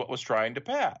 This is what was trying to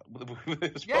pass.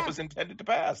 This is what was intended to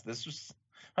pass. This was,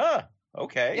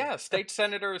 okay. Yeah, State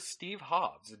Senator Steve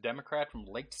Hobbs, a Democrat from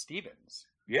Lake Stevens,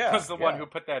 was the one who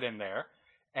put that in there.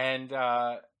 And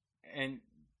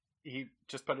he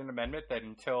just put an amendment that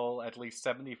until at least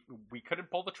 70, we couldn't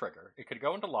pull the trigger. It could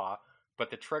go into law, but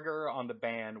the trigger on the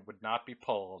ban would not be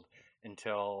pulled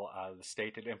until the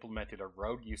state had implemented a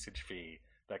road usage fee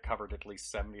that covered at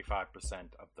least 75%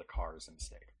 of the cars in the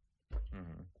state,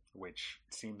 which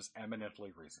seems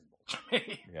eminently reasonable to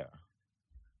me. Yeah.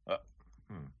 I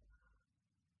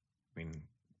mean,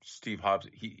 Steve Hobbs,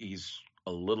 he's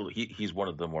a little, he's one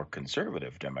of the more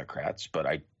conservative Democrats, but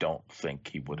I don't think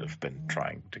he would have been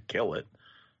trying to kill it.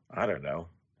 I don't know.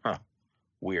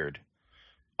 Weird.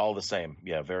 All the same.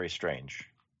 Yeah, very strange.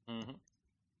 I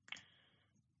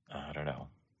don't know.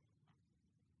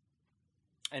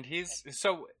 And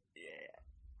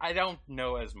I don't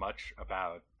know as much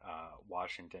about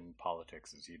Washington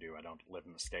politics as you do. I don't live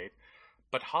in the state.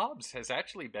 But Hobbs has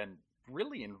actually been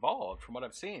really involved, from what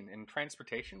I've seen, in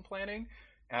transportation planning,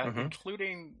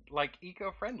 including like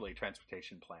eco-friendly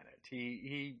transportation planning.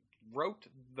 He wrote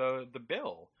the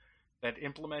bill that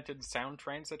implemented Sound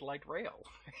Transit Light Rail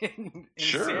in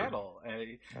Seattle,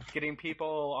 getting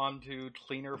people onto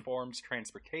cleaner forms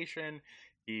transportation.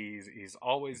 He's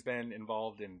always been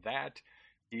involved in that.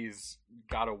 He's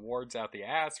got awards out the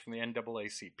ass from the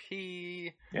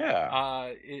NAACP.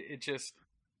 Yeah.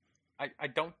 I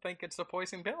don't think it's a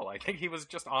poison pill. I think he was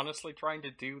just honestly trying to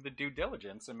do the due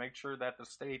diligence and make sure that the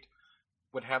state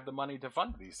would have the money to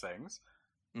fund these things.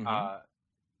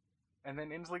 And then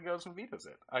Inslee goes and vetoes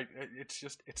it.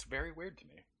 It's very weird to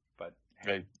me. But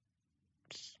hey.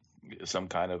 Some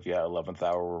kind of 11th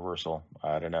hour reversal.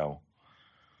 I don't know.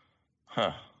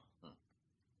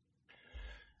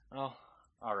 Well,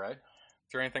 all right.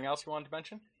 Is there anything else you wanted to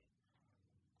mention?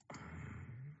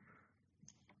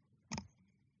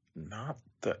 Not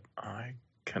that I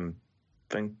can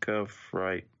think of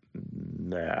right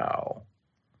now.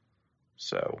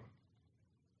 So,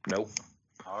 nope.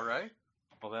 All right.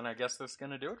 Well, then I guess that's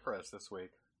going to do it for us this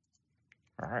week.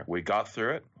 All right. We got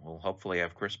through it. We'll hopefully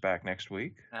have Chris back next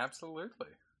week. Absolutely.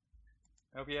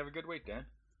 Hope you have a good week, Dan.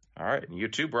 All right. And you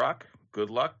too, Brock. Good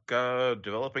luck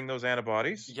developing those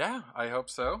antibodies. Yeah, I hope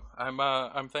so.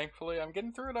 I'm thankfully I'm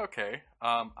getting through it okay.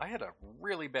 I had a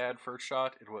really bad first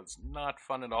shot. It was not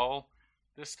fun at all.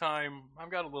 This time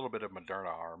I've got a little bit of Moderna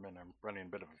arm and I'm running a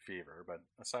bit of a fever, but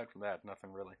aside from that,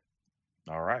 nothing really.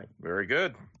 All right. Very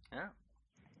good. Yeah.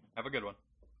 Have a good one.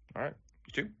 All right.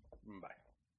 You too. Bye.